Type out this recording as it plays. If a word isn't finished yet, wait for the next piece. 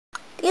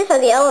These are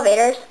the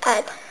elevators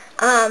at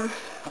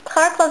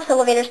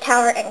Clarkloveselevators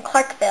Tower in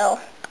Clarkville.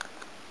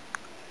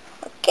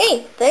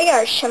 Okay, there you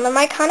are, Schindler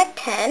Miconic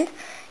 10.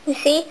 You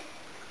see,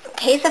 in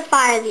case of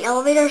fire, the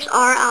elevators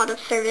are out of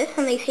service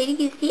and they say to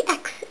use the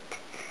exit.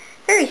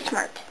 Very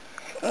smart.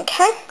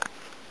 Okay?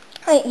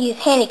 I use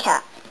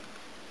handicap.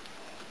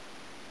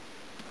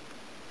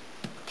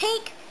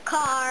 Take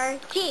car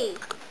G.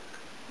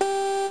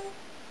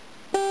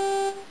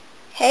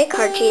 Okay,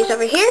 car G is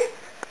over here.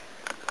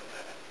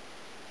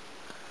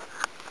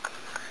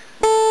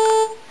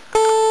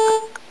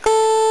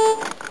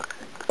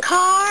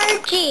 Car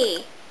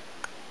G.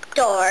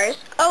 Doors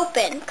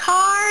open.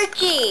 Car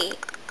G.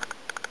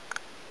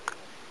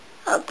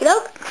 Okie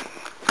doke.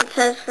 It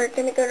says we're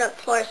going to go to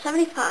floor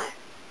 75.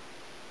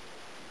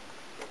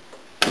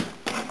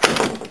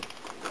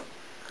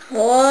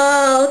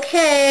 Whoa,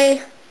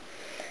 okay.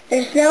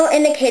 There's no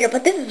indicator,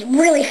 but this is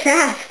really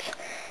fast.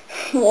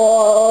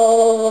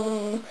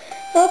 Whoa.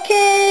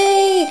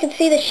 Okay, you can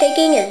see the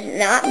shaking is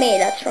not me.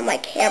 That's from my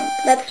camera.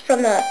 That's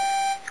from the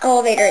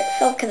elevator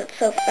itself because it's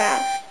so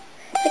fast.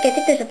 Like, I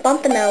think there's a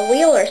bump in the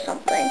wheel or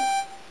something.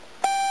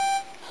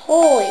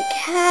 Holy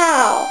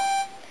cow.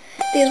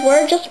 These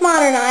were just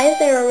modernized.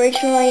 They were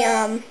originally,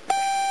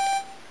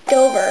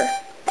 Dover.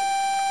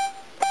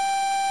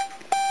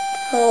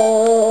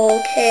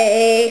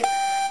 Okay.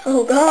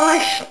 Oh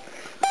gosh.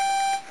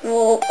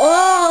 Oh,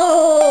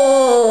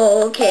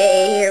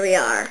 okay, here we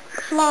are.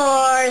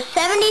 Floor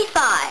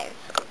 75.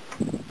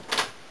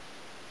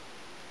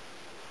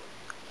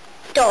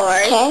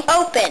 Doors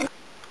open.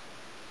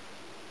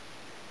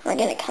 We're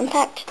going to come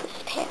back to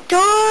this pan.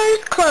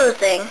 Doors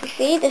closing.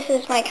 See, this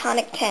is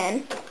Miconic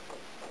 10.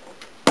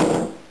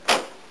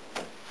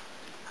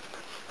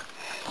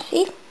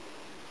 See?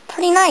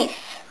 Pretty nice.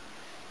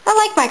 I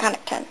like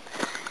Miconic 10.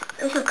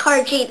 This is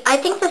car G. I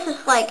think this is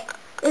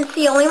it's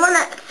the only one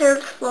that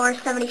serves floor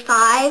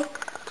 75.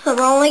 So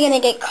we're only going to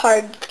get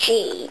car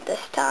G this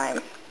time.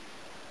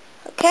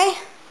 Okay?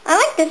 I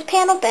like this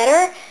panel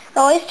better. It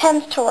always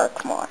tends to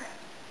work more.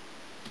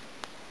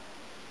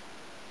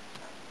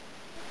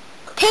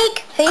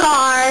 Take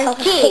car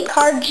G. Take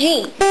car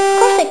G. Of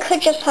course, I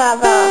could just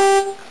have,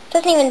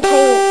 doesn't even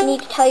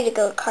need to tell you to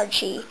go to car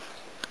G.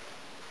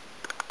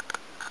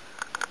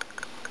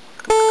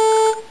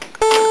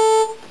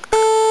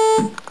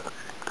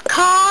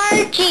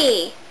 Car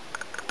G.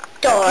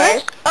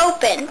 Doors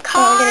open.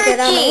 Car G. We're going to go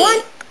down to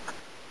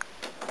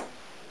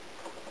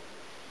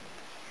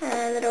 1.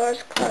 And the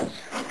doors close.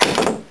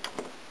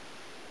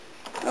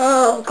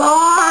 Oh,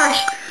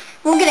 gosh.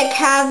 We'll get a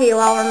cab view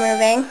while we're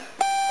moving.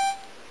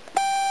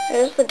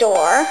 There's the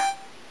door.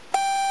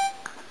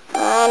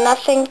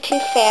 Nothing too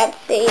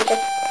fancy.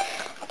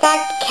 In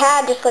fact, the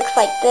cab just looks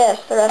like this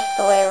the rest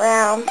of the way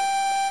around.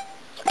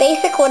 It's a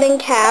basic wooden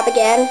cab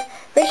again.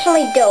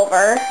 Originally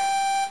Dover.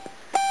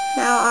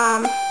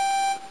 Now,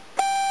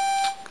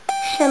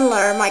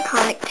 Schindler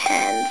Miconic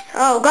 10s.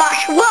 Oh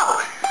gosh, whoa!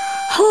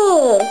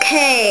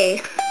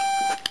 Okay.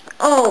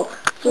 Oh,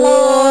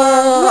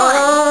 floor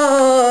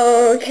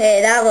 1.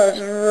 Okay, that was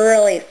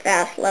really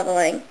fast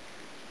leveling.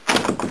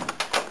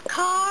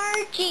 Car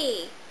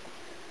G.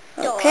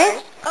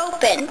 Doors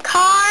open.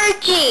 Car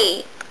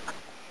G.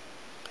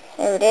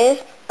 There it is.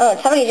 Oh,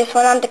 somebody just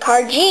went on to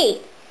car G.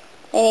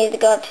 They need to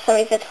go up to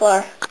 75th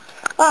floor.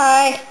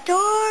 Bye.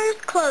 Doors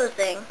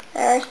closing.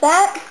 There's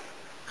that.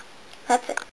 That's it.